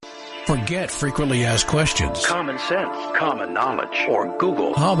Forget frequently asked questions. Common sense, common knowledge, or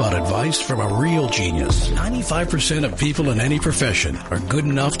Google. How about advice from a real genius? 95% of people in any profession are good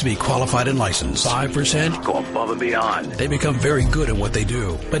enough to be qualified and licensed. 5% go above and beyond. They become very good at what they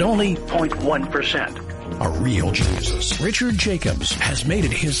do, but only 0.1% are real geniuses. Richard Jacobs has made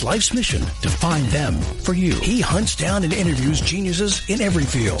it his life's mission to find them for you. He hunts down and interviews geniuses in every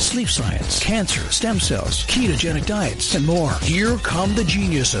field: sleep science, cancer, stem cells, ketogenic diets, and more. Here come the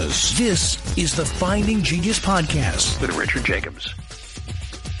geniuses. This is the Finding Genius Podcast with Richard Jacobs.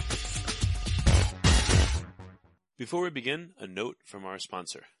 Before we begin, a note from our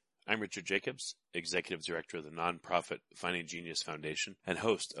sponsor. I'm Richard Jacobs, Executive Director of the nonprofit Finding Genius Foundation and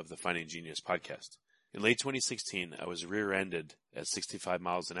host of the Finding Genius Podcast. In late 2016, I was rear-ended at 65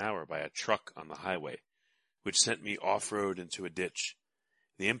 miles an hour by a truck on the highway, which sent me off-road into a ditch.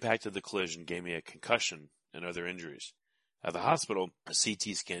 The impact of the collision gave me a concussion and other injuries. At the hospital, a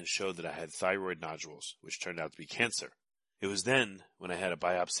CT scan showed that I had thyroid nodules, which turned out to be cancer. It was then, when I had a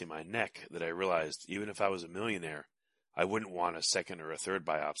biopsy of my neck, that I realized even if I was a millionaire, I wouldn't want a second or a third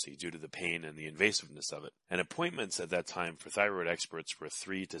biopsy due to the pain and the invasiveness of it. And appointments at that time for thyroid experts were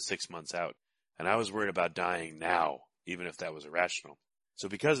 3 to 6 months out. And I was worried about dying now, even if that was irrational. So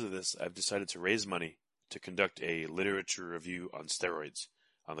because of this, I've decided to raise money to conduct a literature review on steroids,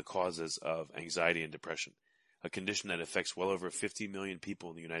 on the causes of anxiety and depression, a condition that affects well over 50 million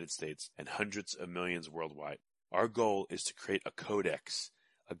people in the United States and hundreds of millions worldwide. Our goal is to create a codex,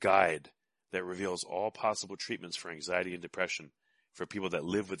 a guide that reveals all possible treatments for anxiety and depression for people that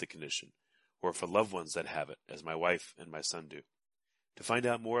live with the condition, or for loved ones that have it, as my wife and my son do. To find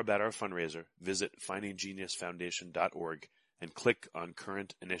out more about our fundraiser, visit findinggeniusfoundation.org and click on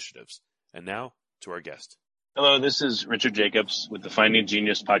current initiatives. And now to our guest. Hello, this is Richard Jacobs with the Finding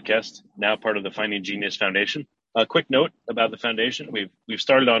Genius Podcast, now part of the Finding Genius Foundation. A quick note about the foundation. We've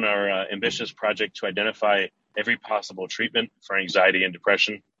started on our ambitious project to identify every possible treatment for anxiety and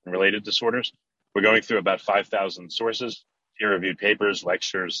depression and related disorders. We're going through about 5,000 sources, peer-reviewed papers,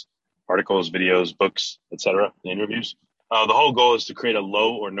 lectures, articles, videos, books, etc., interviews. The whole goal is to create a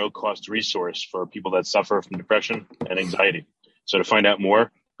low or no-cost resource for people that suffer from depression and anxiety. So to find out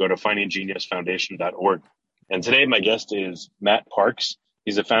more, go to findinggeniusfoundation.org. And today my guest is Matt Parks.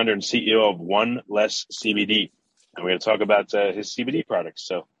 He's the founder and CEO of One Less CBD. And we're going to talk about his CBD products.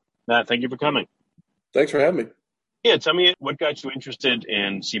 So, Matt, thank you for coming. Thanks for having me. Yeah, tell me what got you interested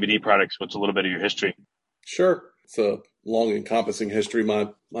in CBD products. What's a little bit of your history? Sure. It's a long encompassing history.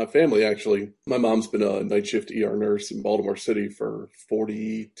 My family, actually, my mom's been a night shift ER nurse in Baltimore City for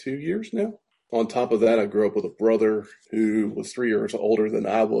 42 years now. On top of that, I grew up with a brother who was 3 years older than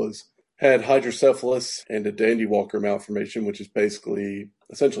I was, had hydrocephalus and a Dandy Walker malformation, which is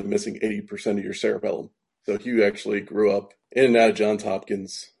essentially missing 80% of your cerebellum. So Hugh actually grew up in and out of Johns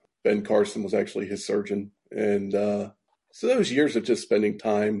Hopkins. Ben Carson was actually his surgeon. And so those years of just spending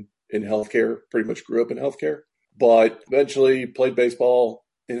time in healthcare, pretty much grew up in healthcare. But eventually played baseball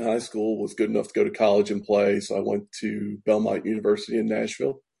in high school, was good enough to go to college and play. So I went to Belmont University in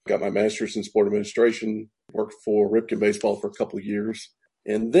Nashville, got my master's in sport administration, worked for Ripken Baseball for a couple of years,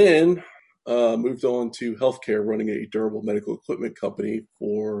 and then moved on to healthcare, running a durable medical equipment company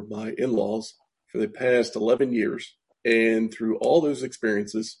for my in-laws for the past 11 years. And through all those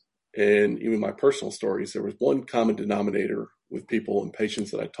experiences and even my personal stories, there was one common denominator with people and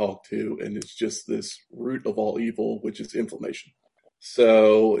patients that I talk to, and it's just this root of all evil, which is inflammation.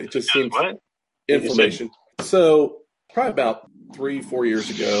 So it just seems what? Inflammation. So probably about 3-4 years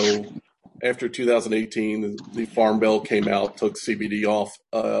ago, after 2018, the Farm Bill came out, took CBD off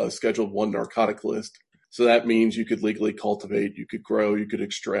Schedule 1 narcotic list. So that means you could legally cultivate, you could grow, you could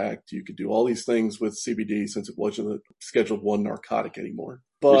extract, you could do all these things with CBD since it wasn't a Schedule 1 narcotic anymore.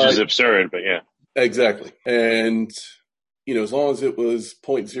 Which is absurd, but yeah. Exactly. And as long as it was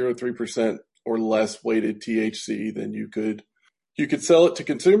 0.03% or less weighted THC, then you could sell it to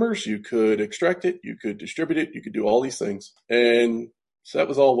consumers, you could extract it, you could distribute it, you could do all these things. And so that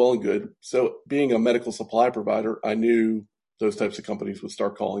was all well and good. So being a medical supply provider, I knew those types of companies would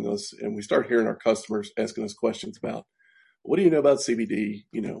start calling us, and we start hearing our customers asking us questions about, what do you know about CBD?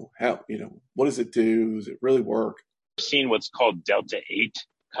 What does it do? Does it really work? I've seen what's called Delta 8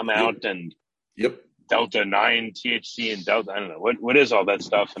 come out and Delta 9 THC and Delta, I don't know. What is all that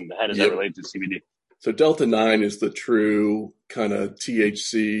stuff, and how does that relate to CBD? So Delta 9 is the true kind of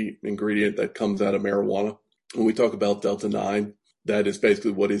THC ingredient that comes out of marijuana. When we talk about Delta 9, that is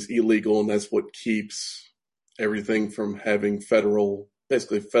basically what is illegal, and that's what keeps everything from having federal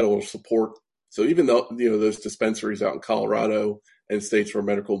support. So even though, those dispensaries out in Colorado and states where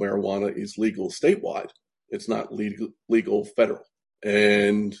medical marijuana is legal statewide, it's not legal federal.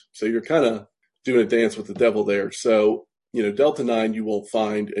 And so you're kind of doing a dance with the devil there. So, Delta-9 you won't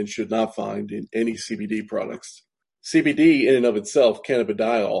find and should not find in any CBD products. CBD in and of itself,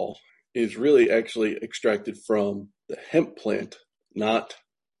 cannabidiol, is really actually extracted from the hemp plant, not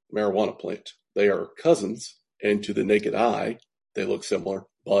marijuana plant. They are cousins, and to the naked eye, they look similar,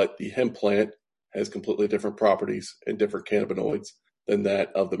 but the hemp plant has completely different properties and different cannabinoids than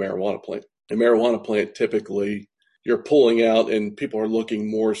that of the marijuana plant. The marijuana plant, typically, you're pulling out, and people are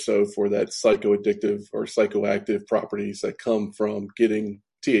looking more so for that psychoaddictive or psychoactive properties that come from getting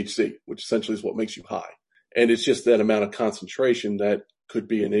THC, which essentially is what makes you high. And it's just that amount of concentration that could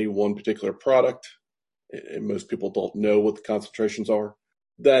be in any one particular product. And most people don't know what the concentrations are.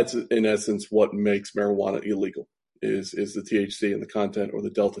 That's, in essence, what makes marijuana illegal, is the THC and the content, or the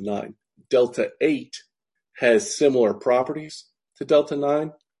Delta-9. Delta-8 has similar properties to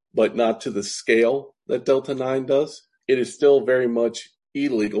Delta-9, but not to the scale that Delta-9 does. It is still very much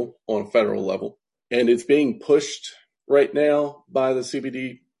illegal on a federal level, and it's being pushed right now by the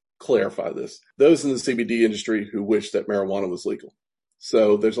CBD. Clarify this. Those in the CBD industry who wish that marijuana was legal.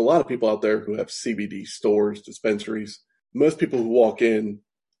 So there's a lot of people out there who have CBD stores, dispensaries. Most people who walk in,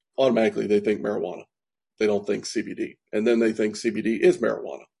 automatically they think marijuana. They don't think CBD. And then they think CBD is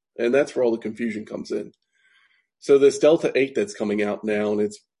marijuana. And that's where all the confusion comes in. So this Delta-8 that's coming out now, and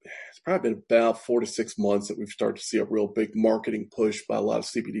it's probably been about 4 to 6 months that we've started to see a real big marketing push by a lot of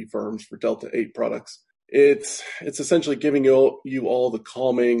CBD firms for Delta-8 products. It's essentially giving you all the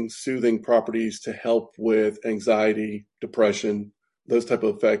calming, soothing properties to help with anxiety, depression, those type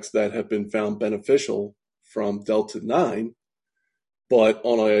of effects that have been found beneficial from Delta-9, but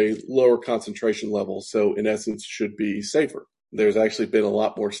on a lower concentration level. So in essence, should be safer. There's actually been a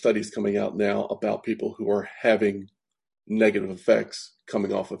lot more studies coming out now about people who are having negative effects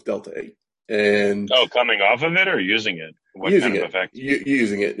coming off of Delta-8. And coming off of it or using it? What using kind of it, effect?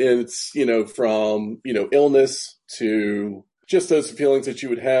 Using it. And it's, from, illness to just those feelings that you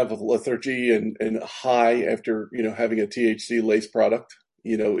would have of lethargy and high after, having a THC laced product.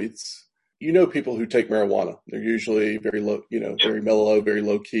 It's, people who take marijuana, they're usually very low, very mellow, very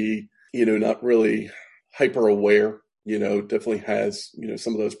low key, not really hyper aware, definitely has,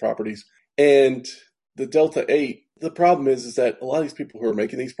 some of those properties. And the Delta-8, the problem is that a lot of these people who are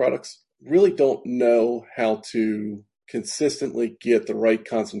making these products really don't know how to consistently get the right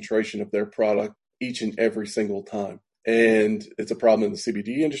concentration of their product each and every single time. And it's a problem in the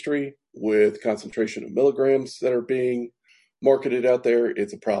CBD industry with concentration of milligrams that are being marketed out there.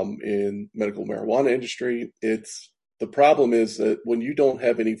 It's a problem in medical marijuana industry. The problem is that when you don't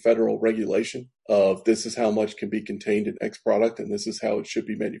have any federal regulation of this is how much can be contained in X product and this is how it should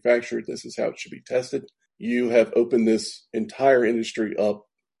be manufactured, this is how it should be tested, you have opened this entire industry up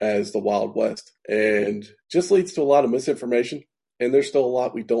as the Wild West, and just leads to a lot of misinformation. And there's still a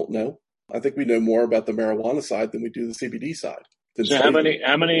lot we don't know. I think we know more about the marijuana side than we do the CBD side. So how many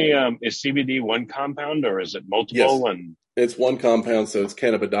is CBD one compound or is it multiple? Yes, it's one compound. So it's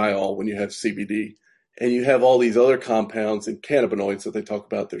cannabidiol when you have CBD, and you have all these other compounds and cannabinoids that they talk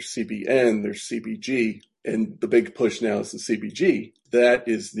about. There's CBN, there's CBG, and the big push now is the CBG. That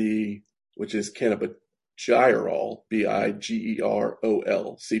is which is cannabidiol. Gyrol,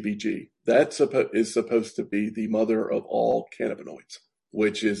 Bigerol, CBG. That is supposed to be the mother of all cannabinoids,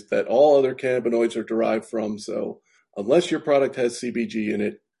 which is that all other cannabinoids are derived from. So unless your product has CBG in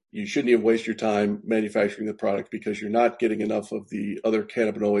it, you shouldn't even waste your time manufacturing the product because you're not getting enough of the other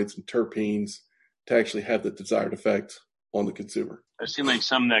cannabinoids and terpenes to actually have the desired effect on the consumer. I've seen like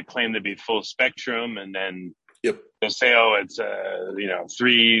some that claim to be full spectrum and then they'll say, it's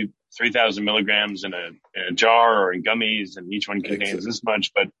 3,000 milligrams in a jar or in gummies, and each one contains this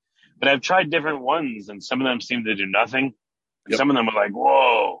much. But I've tried different ones, and some of them seem to do nothing. And some of them are like,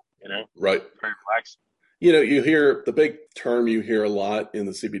 whoa, right. Very relaxing. You hear the big term you hear a lot in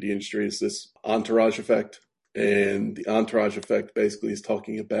the CBD industry is this entourage effect. And the entourage effect basically is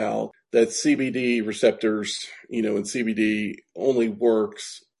talking about that CBD receptors, and CBD only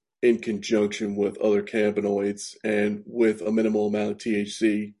works in conjunction with other cannabinoids and with a minimal amount of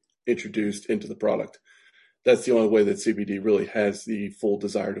THC introduced into the product. That's the only way that CBD really has the full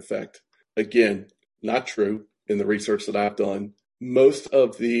desired effect. Again, not true in the research that I've done. Most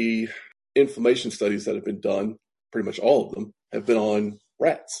of the inflammation studies that have been done, pretty much all of them, have been on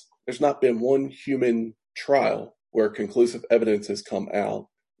rats. There's not been one human trial where conclusive evidence has come out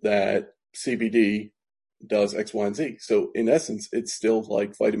that CBD does X, Y, and Z. So in essence, it's still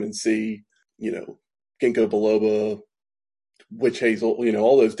like vitamin C, ginkgo biloba, witch hazel,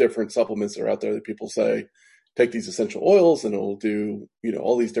 all those different supplements that are out there that people say, take these essential oils and it'll do,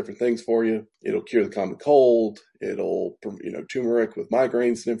 all these different things for you. It'll cure the common cold. It'll, turmeric with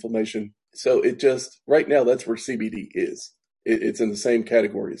migraines and inflammation. So right now, that's where CBD is. It's in the same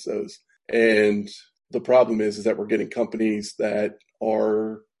category as those. And the problem is that we're getting companies that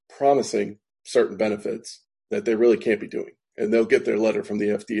are promising certain benefits that they really can't be doing. And they'll get their letter from the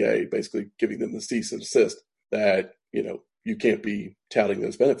FDA basically giving them the cease and desist that, you can't be touting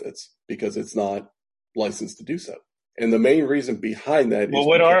those benefits because it's not licensed to do so. And the main reason behind that is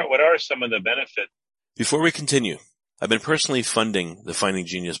what are some of the benefits? Before we continue, I've been personally funding the Finding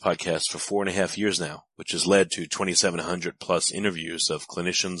Genius podcast for 4.5 years now, which has led to 2,700 plus interviews of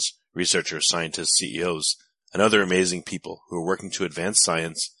clinicians, researchers, scientists, CEOs, and other amazing people who are working to advance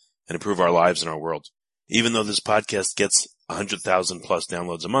science and improve our lives and our world. Even though this podcast gets 100,000 plus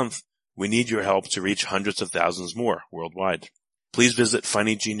downloads a month, we need your help to reach hundreds of thousands more worldwide. Please visit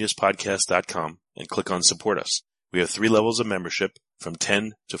findinggeniuspodcast.com and click on Support Us. We have 3 levels of membership from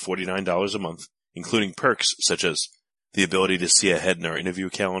 $10 to $49 a month, including perks such as the ability to see ahead in our interview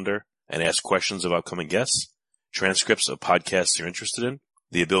calendar and ask questions of upcoming guests, transcripts of podcasts you're interested in,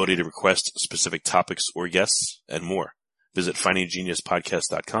 the ability to request specific topics or guests, and more. Visit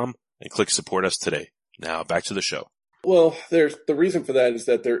findinggeniuspodcast.com and click Support Us today. Now back to the show. Well, the reason for that is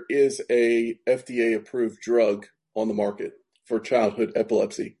that there is a FDA-approved drug on the market for childhood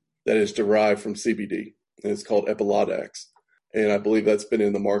epilepsy that is derived from CBD, and it's called Epilodax. And I believe that's been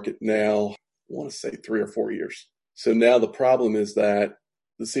in the market now, I want to say 3 or 4 years. So now the problem is that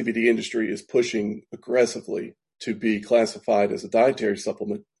the CBD industry is pushing aggressively to be classified as a dietary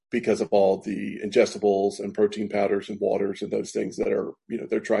supplement because of all the ingestibles and protein powders and waters and those things that are,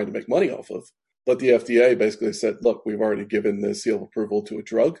 they're trying to make money off of. But the FDA basically said, look, we've already given the seal of approval to a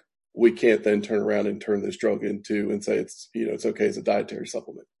drug. We can't then turn around and turn this drug into and say it's, it's okay as a dietary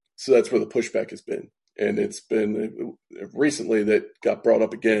supplement. So that's where the pushback has been. And it's been recently that got brought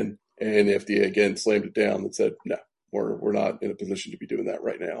up again, and the FDA again slammed it down and said, no, we're not in a position to be doing that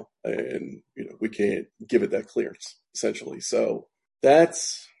right now. And, we can't give it that clearance, essentially. So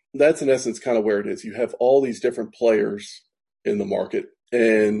that's in essence kind of where it is. You have all these different players in the market.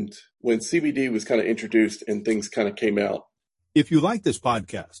 And when CBD was kind of introduced and things kind of came out. If you like this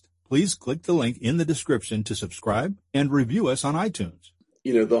podcast, please click the link in the description to subscribe and review us on iTunes.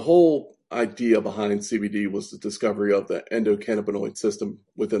 The whole idea behind CBD was the discovery of the endocannabinoid system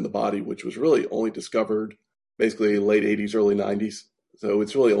within the body, which was really only discovered basically late 80s, early 90s. So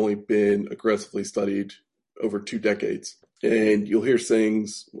it's really only been aggressively studied over 2 decades. And you'll hear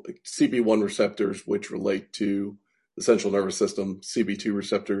things like CB1 receptors, which relate to the central nervous system, CB2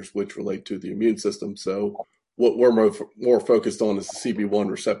 receptors, which relate to the immune system. So what we're more focused on is the CB1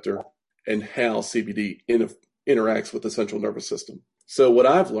 receptor and how CBD interacts with the central nervous system. So what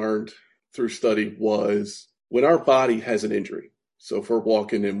I've learned through study was when our body has an injury, so if we're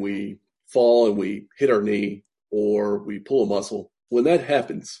walking and we fall and we hit our knee or we pull a muscle, when that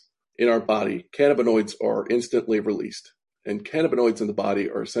happens in our body, cannabinoids are instantly released. And cannabinoids in the body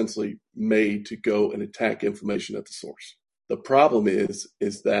are essentially made to go and attack inflammation at the source. The problem is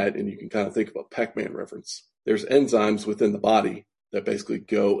that, and you can kind of think of a Pac-Man reference, there's enzymes within the body that basically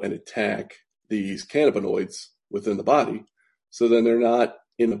go and attack these cannabinoids within the body. So then they're not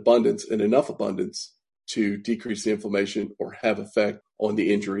in enough abundance to decrease the inflammation or have effect on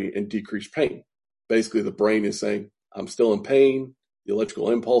the injury and decrease pain. Basically, the brain is saying, I'm still in pain. The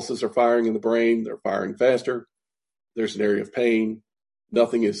electrical impulses are firing in the brain. They're firing faster. There's an area of pain.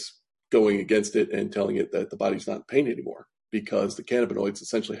 Nothing is going against it and telling it that the body's not in pain anymore because the cannabinoids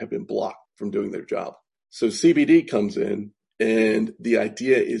essentially have been blocked from doing their job. So CBD comes in, and the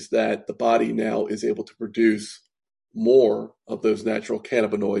idea is that the body now is able to produce more of those natural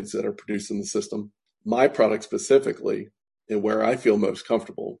cannabinoids that are produced in the system. My product specifically, and where I feel most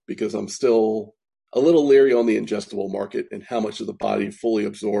comfortable, because I'm still a little leery on the ingestible market and how much of the body fully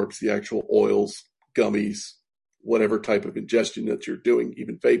absorbs the actual oils, gummies, whatever type of ingestion that you're doing,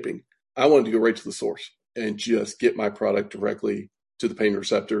 even vaping. I wanted to go right to the source and just get my product directly to the pain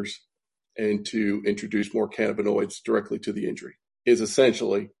receptors and to introduce more cannabinoids directly to the injury is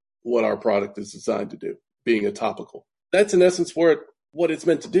essentially what our product is designed to do, being a topical. That's in essence what it's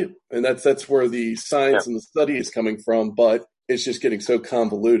meant to do. And that's where the science and the study is coming from, but it's just getting so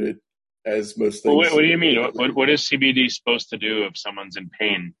convoluted as most things. Well, what do you mean? What is CBD supposed to do if someone's in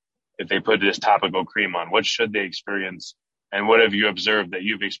pain? If they put this topical cream on, what should they experience? And what have you observed that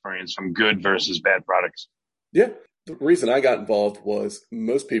you've experienced from good versus bad products? Yeah. The reason I got involved was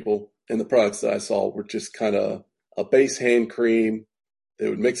most people in the products that I saw were just kind of a base hand cream. They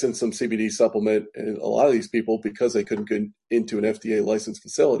would mix in some CBD supplement. And a lot of these people, because they couldn't get into an FDA licensed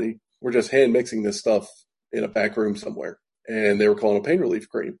facility, were just hand mixing this stuff in a back room somewhere, and they were calling a pain relief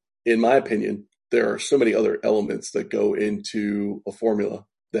cream. In my opinion, there are so many other elements that go into a formula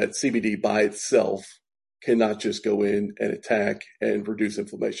that CBD by itself cannot just go in and attack and reduce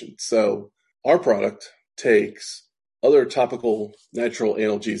inflammation. So our product takes other topical natural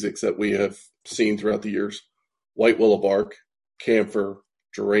analgesics that we have seen throughout the years, white willow bark, camphor,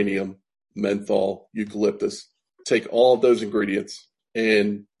 geranium, menthol, eucalyptus, take all of those ingredients.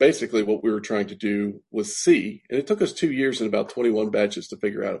 And basically what we were trying to do was see, and it took us 2 years and about 21 batches to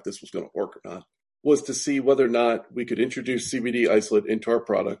figure out if this was going to work or not, was to see whether or not we could introduce CBD isolate into our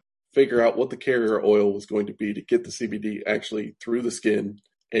product, figure out what the carrier oil was going to be to get the CBD actually through the skin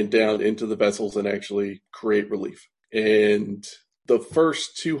and down into the vessels and actually create relief. And the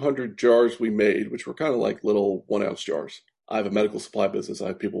first 200 jars we made, which were kind of like little 1 ounce jars. I have a medical supply business. I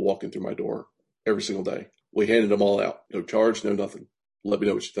have people walking through my door every single day. We handed them all out. No charge, no nothing. Let me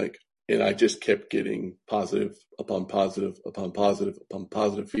know what you think. And I just kept getting positive upon positive upon positive upon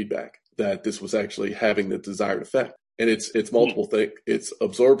positive feedback that this was actually having the desired effect. And it's multiple things. It's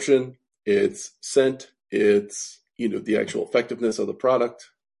absorption, it's scent, it's, the actual effectiveness of the product.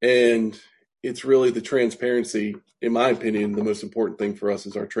 And it's really the transparency. In my opinion, the most important thing for us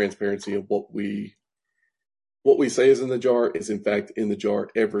is our transparency of what we say is in the jar is in fact in the jar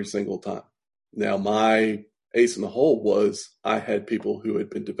every single time. Now, my ace in the hole was I had people who had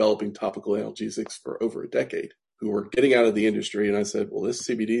been developing topical analgesics for over a decade who were getting out of the industry. And I said, well, this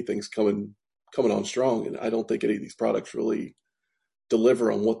CBD thing's coming on strong. And I don't think any of these products really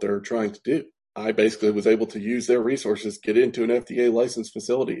deliver on what they're trying to do. I basically was able to use their resources, get into an FDA licensed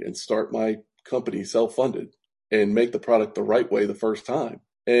facility and start my company self-funded and make the product the right way the first time.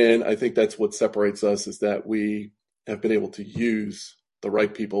 And I think that's what separates us is that we have been able to use the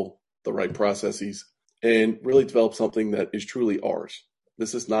right people, the right processes, and really develop something that is truly ours.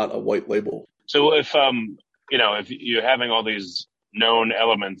 This is not a white label. So if you're having all these known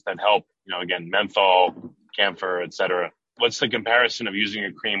elements that help, again, menthol, camphor, et cetera, what's the comparison of using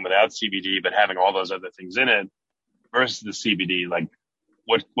a cream without CBD but having all those other things in it versus the CBD? Like,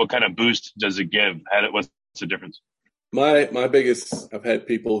 what kind of boost does it give? What's the difference? My biggest, I've had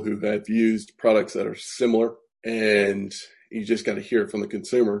people who have used products that are similar, and you just got to hear it from the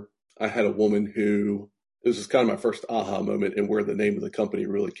consumer. I had a woman who, this was kind of my first aha moment and where the name of the company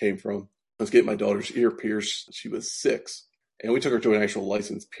really came from. I was getting my daughter's ear pierced. She was 6. And we took her to an actual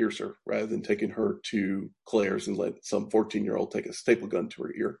licensed piercer rather than taking her to Claire's and let some 14-year-old take a staple gun to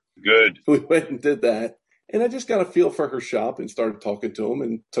her ear. Good. We went and did that. And I just got a feel for her shop and started talking to him,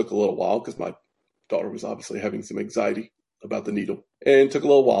 and took a little while because my daughter was obviously having some anxiety about the needle. And it took a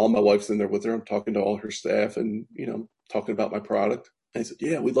little while. My wife's in there with her. I'm talking to all her staff and, talking about my product. And I said,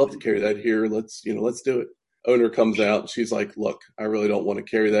 yeah, we'd love to carry that here. Let's do it. Owner comes out. She's like, look, I really don't want to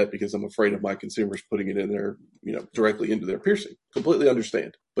carry that because I'm afraid of my consumers putting it in there, directly into their piercing. Completely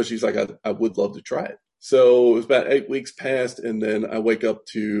understand. But she's like, I would love to try it. So it was about 8 weeks past. And then I wake up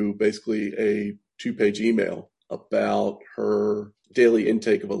to basically a 2-page email about her daily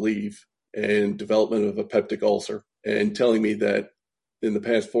intake of Aleve and development of a peptic ulcer, and telling me that in the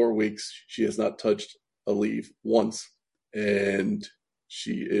past 4 weeks, she has not touched Aleve once. And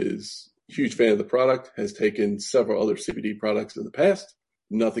she is a huge fan of the product, has taken several other CBD products in the past.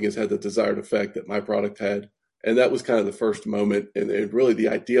 Nothing has had the desired effect that my product had. And that was kind of the first moment. And really the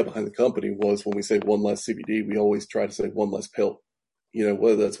idea behind the company was when we say one less CBD, we always try to say one less pill.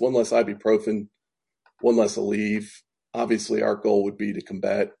 Whether that's one less ibuprofen, one less Aleve. Obviously, our goal would be to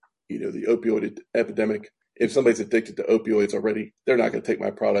combat, the opioid epidemic. If somebody's addicted to opioids already, they're not going to take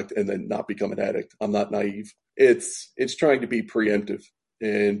my product and then not become an addict. I'm not naive. It's trying to be preemptive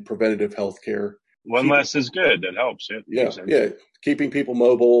and preventative healthcare. One less is good. That helps. Yeah. Keeping people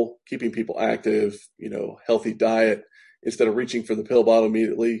mobile, keeping people active, healthy diet. Instead of reaching for the pill bottle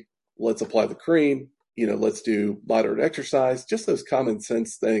immediately, let's apply the cream. Let's do moderate exercise, just those common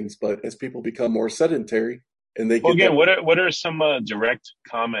sense things. But as people become more sedentary and they get what are some direct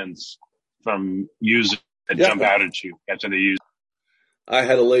comments from users that jump out at you after they use? I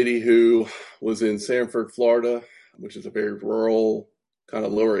had a lady who was in Sanford, Florida, which is a very rural, kind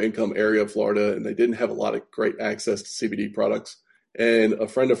of lower income area of Florida, and they didn't have a lot of great access to CBD products. And a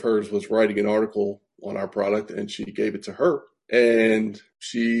friend of hers was writing an article on our product, and she gave it to her. And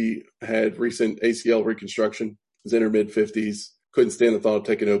she had recent ACL reconstruction, was in her mid-50s, couldn't stand the thought of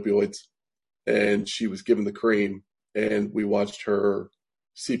taking opioids. And she was given the cream, and we watched her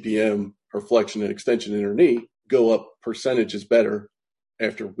CPM, her flexion and extension in her knee, go up percentages better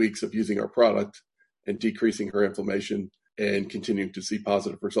after weeks of using our product and decreasing her inflammation and continuing to see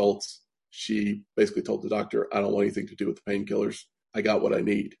positive results. She basically told the doctor, I don't want anything to do with the painkillers. I got what I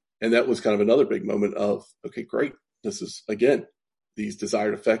need. And that was kind of another big moment of, okay, great. This is, again, these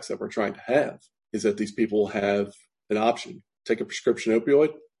desired effects that we're trying to have is that these people have an option. Take a prescription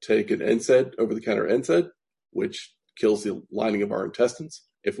opioid, take an NSAID, over-the-counter NSAID, which kills the lining of our intestines.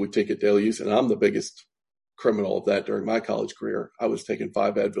 If we take it daily use, and I'm the biggest criminal of that during my college career, I was taking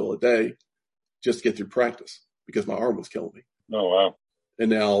 5 Advil a day just to get through practice because my arm was killing me. Oh, wow. And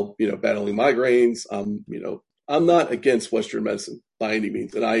now, battling migraines, I'm not against Western medicine by any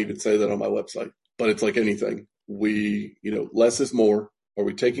means. And I even say that on my website, but it's like anything. Less is more. Are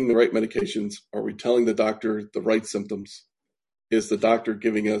we taking the right medications? Are we telling the doctor the right symptoms? Is the doctor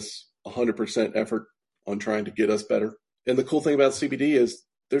giving us 100% effort on trying to get us better? And the cool thing about CBD is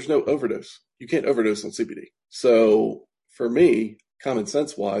there's no overdose. You can't overdose on CBD. So for me, common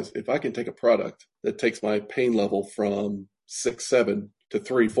sense wise, if I can take a product that takes my pain level from 6-7 to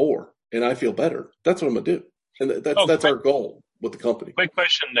 3-4 and I feel better, that's what I'm going to do. And that's our goal with the company. Quick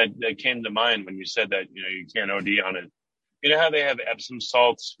question that came to mind when you said that, you can't OD on it. You know how they have Epsom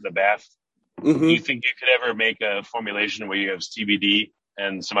salts for the bath? Mm-hmm. Do you think you could ever make a formulation where you have CBD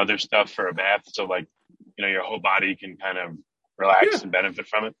and some other stuff for a bath? So your whole body can kind of relax and benefit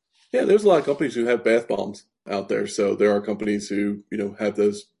from it? Yeah, there's a lot of companies who have bath bombs out there. So there are companies who, have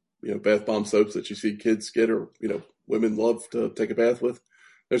those, bath bomb soaps that you see kids get or, women love to take a bath with.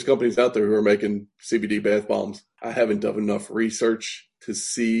 There's companies out there who are making CBD bath bombs. I haven't done enough research to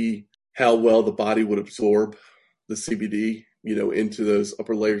see how well the body would absorb the CBD, into those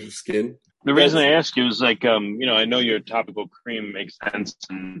upper layers of skin. The reason I ask you is I know your topical cream makes sense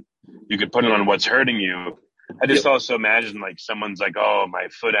and you could put it on what's hurting you. I just also imagine someone's like, oh, my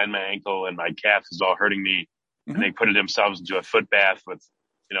foot and my ankle and my calf is all hurting me. Mm-hmm. And they put it themselves into a foot bath with,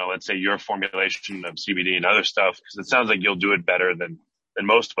 let's say your formulation of CBD and other stuff, because it sounds like you'll do it better than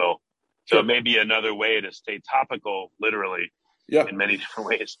most will. So it may be another way to stay topical, literally, in many different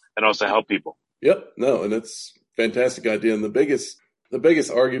ways, and also help people. Yep. No, and it's a fantastic idea. And the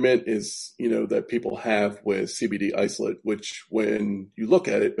biggest argument is, that people have with CBD isolate, which when you look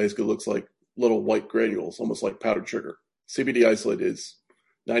at it, basically looks like little white granules, almost like powdered sugar. CBD isolate is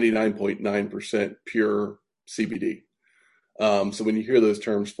 99.9% pure CBD. So when you hear those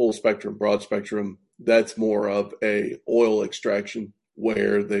terms, full spectrum, broad spectrum, that's more of a oil extraction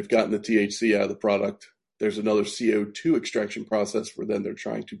where they've gotten the THC out of the product. There's another CO2 extraction process where then they're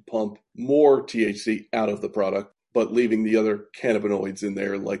trying to pump more THC out of the product, but leaving the other cannabinoids in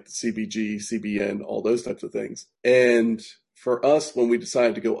there like the CBG, CBN, all those types of things. And for us, when we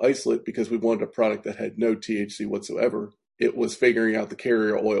decided to go isolate because we wanted a product that had no THC whatsoever, it was figuring out the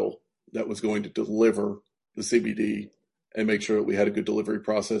carrier oil that was going to deliver the CBD and make sure that we had a good delivery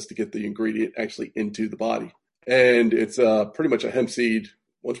process to get the ingredient actually into the body. And it's pretty much a hemp seed.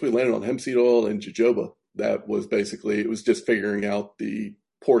 Once we landed on hemp seed oil and jojoba, that was basically, it was just figuring out the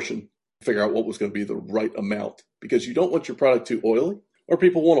portion, figure out what was going to be the right amount, because you don't want your product too oily or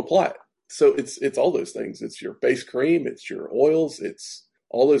people won't apply it. So it's all those things. It's your base cream, it's your oils, it's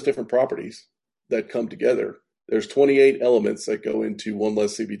all those different properties that come together. There's 28 elements that go into one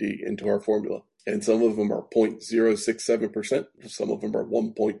less CBD into our formula. And some of them are 0.067%. Some of them are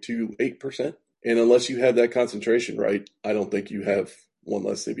 1.28%. And unless you have that concentration right, I don't think you have one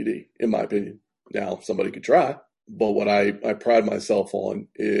less CBD, in my opinion. Now, somebody could try, but what I pride myself on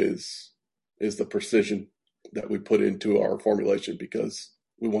is the precision that we put into our formulation because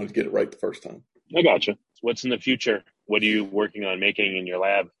we wanted to get it right the first time. I gotcha. What's in the future? What are you working on making in your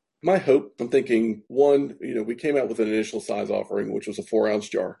lab? My hope, I'm thinking, one, we came out with an initial size offering, which was a 4-ounce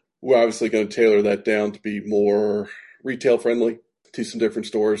jar. We're obviously going to tailor that down to be more retail friendly to some different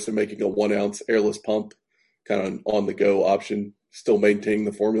stores, to making a 1-ounce airless pump, kind of an on-the-go option, still maintaining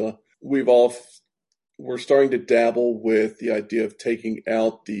the formula. We're starting to dabble with the idea of taking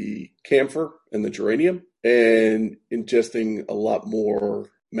out the camphor and the geranium and ingesting a lot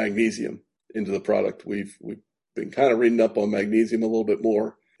more magnesium into the product. We've been kind of reading up on magnesium a little bit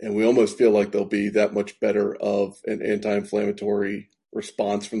more, and we almost feel like there'll be that much better of an anti-inflammatory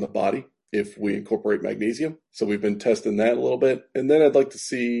response from the body if we incorporate magnesium. So we've been testing that a little bit. And then I'd like to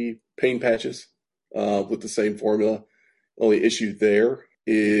see pain patches with the same formula. Only issue there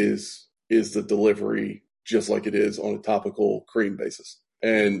is the delivery just like it is on a topical cream basis.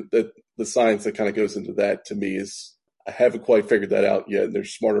 And the science that kind of goes into that to me is, I haven't quite figured that out yet. And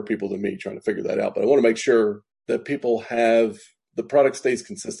there's smarter people than me trying to figure that out. But I want to make sure that people have, the product stays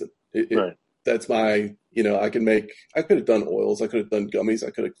consistent. Right. That's my, I could have done oils, I could have done gummies, I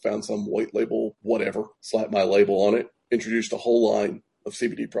could have found some white label, whatever, slapped my label on it, introduced a whole line of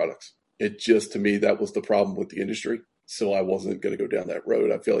CBD products. It just, to me, that was the problem with the industry. So I wasn't going to go down that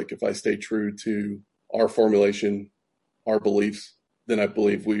road. I feel like if I stay true to our formulation, our beliefs, then I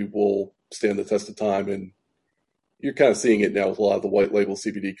believe we will stand the test of time. And you're kind of seeing it now with a lot of the white label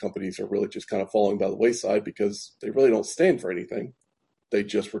CBD companies are really just kind of falling by the wayside because they really don't stand for anything. They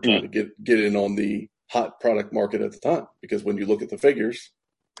just were trying to get in on the hot product market at the time. Because when you look at the figures,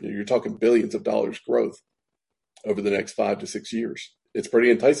 you're talking billions of dollars growth over the next 5 to 6 years. It's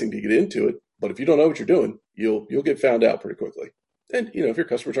pretty enticing to get into it, but if you don't know what you're doing, you'll get found out pretty quickly. And if your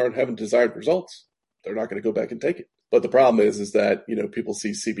customers aren't having desired results, they're not going to go back and take it. But the problem is that people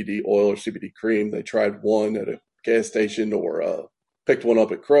see CBD oil or CBD cream. They tried one at a gas station or picked one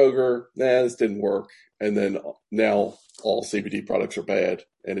up at Kroger. Nah, this didn't work. And then now all CBD products are bad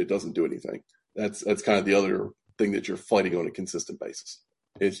and it doesn't do anything. That's kind of the other thing that you're fighting on a consistent basis.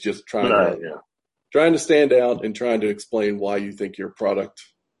 It's just trying to stand out and trying to explain why you think your product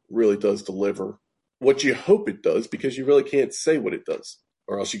really does deliver what you hope it does, because you really can't say what it does,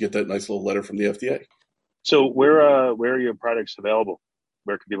 or else you get that nice little letter from the FDA. So where are your products available?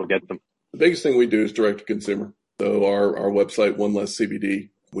 Where can people get them? The biggest thing we do is direct to consumer. So our website, One Less CBD,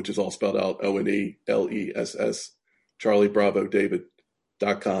 which is all spelled out ONELESS, Charlie Bravo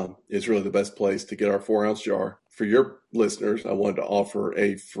David.com, is really the best place to get our 4-ounce jar. For your listeners, I wanted to offer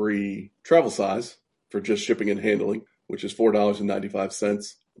a free travel size for just shipping and handling, which is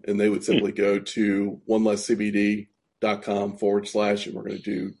 $4.95. And they would simply go to onelesscbd.com / and we're going to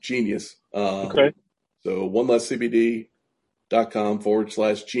do genius. Okay. So onelesscbd.com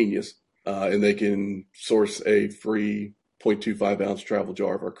 / genius. And they can source a free 0.25 ounce travel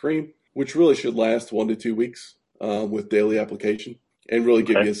jar of our cream, which really should last 1 to 2 weeks with daily application, and really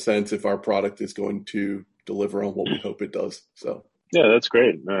give you a sense if our product is going to deliver on what we hope it does. So yeah, that's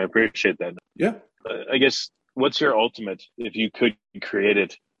great. I appreciate that. Yeah. I guess, what's your ultimate, if you could create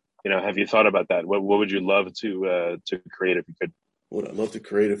it? Have you thought about that? What would you love to create if you could? What I'd love to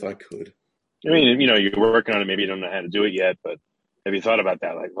create if I could. I mean, you're working on it. Maybe you don't know how to do it yet, but have you thought about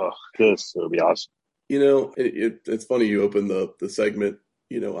that? Like, this would be awesome. It's funny you open the segment.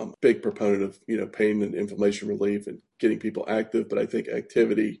 I'm a big proponent of, pain and inflammation relief and getting people active, but I think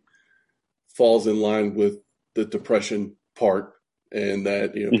activity falls in line with the depression part, and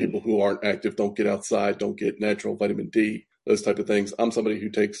that, people who aren't active don't get outside, don't get natural vitamin D, those type of things. I'm somebody who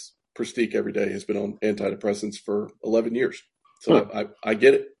takes Prestique every day, has been on antidepressants for 11 years. So I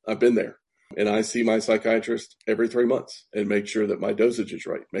get it. I've been there. And I see my psychiatrist every 3 months and make sure that my dosage is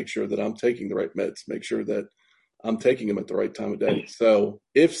right, make sure that I'm taking the right meds, make sure that I'm taking them at the right time of day. So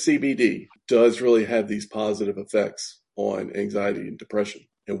if CBD does really have these positive effects on anxiety and depression,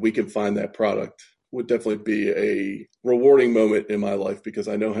 and we can find that product, would definitely be a rewarding moment in my life, because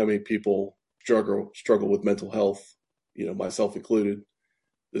I know how many people struggle with mental health, myself included,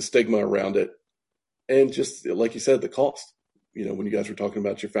 the stigma around it, and just like you said, the cost. When you guys were talking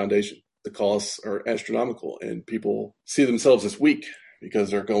about your foundation, the costs are astronomical, and people see themselves as weak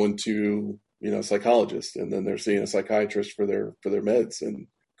because they're going to, a psychologist, and then they're seeing a psychiatrist for their meds, and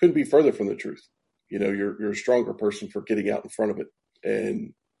couldn't be further from the truth. You're a stronger person for getting out in front of it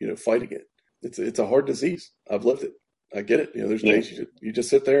and, fighting it. It's a hard disease. I've lived it. I get it. There's days you just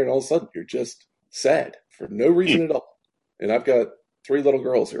sit there and all of a sudden you're just sad for no reason at all. And I've got 3 little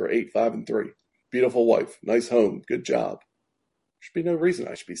girls who are 8, 5, and 3. Beautiful wife, nice home, good job. Should be no reason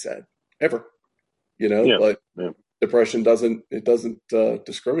I should be sad ever. But depression doesn't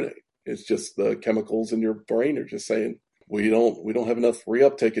discriminate. It's just the chemicals in your brain are just saying, we don't have enough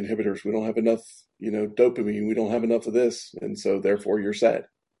reuptake inhibitors. We don't have enough, dopamine. We don't have enough of this. And so therefore you're sad.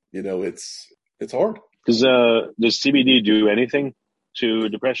 It's hard. Does CBD do anything to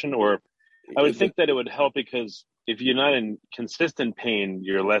depression? Or I would think that it would help, because if you're not in consistent pain,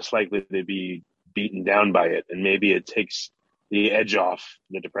 you're less likely to be beaten down by it. And maybe it takes the edge off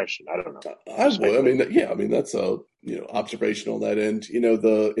the depression. I don't know. I would. That's a, observation on that end.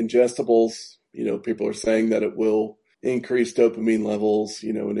 The ingestibles, people are saying that it will increase dopamine levels,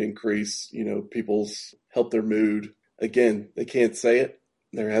 and increase, people's help their mood. Again, they can't say it.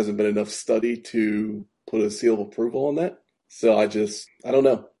 There hasn't been enough study to put a seal of approval on that. So I don't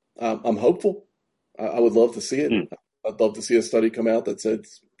know. I'm hopeful. I would love to see it. I'd love to see a study come out that said,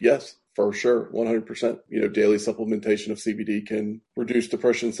 yes, for sure, 100%. Daily supplementation of CBD can reduce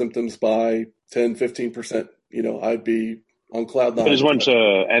depression symptoms by 10, 15%. I'd be on cloud nine. I just want to,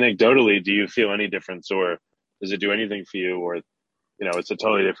 anecdotally, do you feel any difference, or does it do anything for you, or, it's a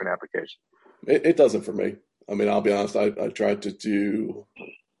totally different application? It doesn't for me. I'll be honest. I tried to do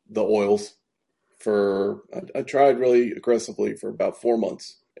the oils I tried really aggressively for about 4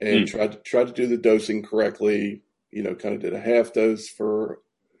 months, and tried to do the dosing correctly. Kind of did a half dose for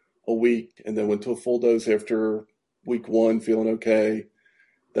a week, and then went to a full dose after week 1, feeling okay.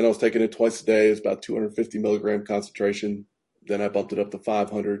 Then I was taking it twice a day. It's about 250 milligram concentration. Then I bumped it up to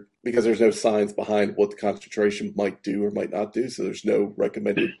 500 because there's no science behind what the concentration might do or might not do. So there's no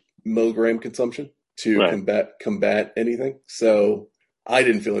recommended milligram consumption to combat anything. So I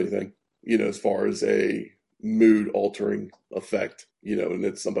didn't feel anything, as far as a mood altering effect, and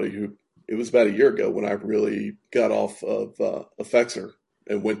it's somebody who, it was about a year ago when I really got off of Effexor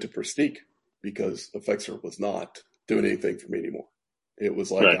and went to Prestique because Effexor was not doing anything for me anymore. It was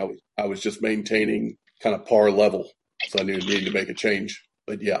like I was just maintaining kind of par level. So I knew I needed to make a change.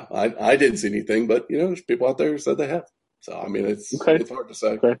 But yeah, I didn't see anything, but there's people out there who said they have. So I mean, it's hard to say.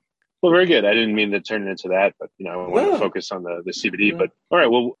 Okay. Well, very good. I didn't mean to turn it into that, but I want to focus on the CBD. But all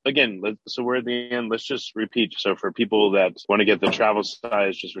right, well, again, so we're at the end. Let's just repeat. So for people that want to get the travel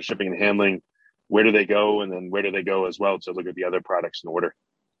size just for shipping and handling, where do they go? And then where do they go as well to look at the other products in order?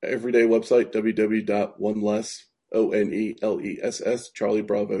 Everyday website, www.oneless, Charlie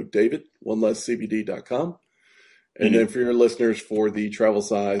Bravo David, onelesscbd.com. And then for your listeners, for the travel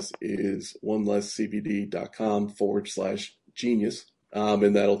size is onelesscbd.com/genius.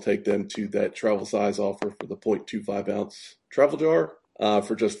 And that'll take them to that travel size offer for the 0.25 ounce travel jar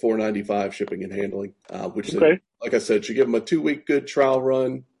for just $4.95 shipping and handling, which, like I said, should give them a 2-week good trial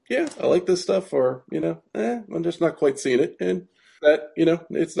run. Yeah, I like this stuff, or, I'm just not quite seeing it. And that,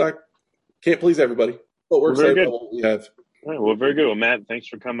 it's not, can't please everybody, but we're excited about what we have. All right, well, very good. Well, Matt, thanks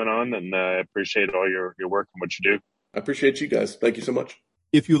for coming on, and I appreciate all your work and what you do. I appreciate you guys. Thank you so much.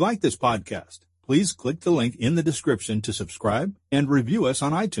 If you like this podcast, please click the link in the description to subscribe and review us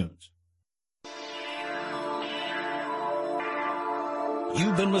on iTunes.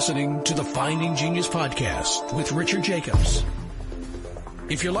 You've been listening to the Finding Genius podcast with Richard Jacobs.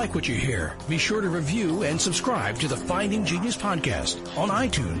 If you like what you hear, be sure to review and subscribe to the Finding Genius podcast on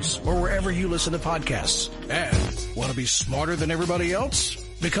iTunes or wherever you listen to podcasts. And want to be smarter than everybody else?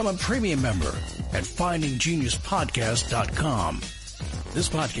 Become a premium member at findinggeniuspodcast.com. This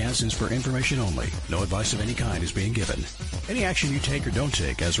podcast is for information only. No advice of any kind is being given. Any action you take or don't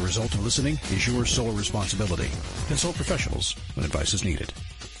take as a result of listening is your sole responsibility. Consult professionals when advice is needed.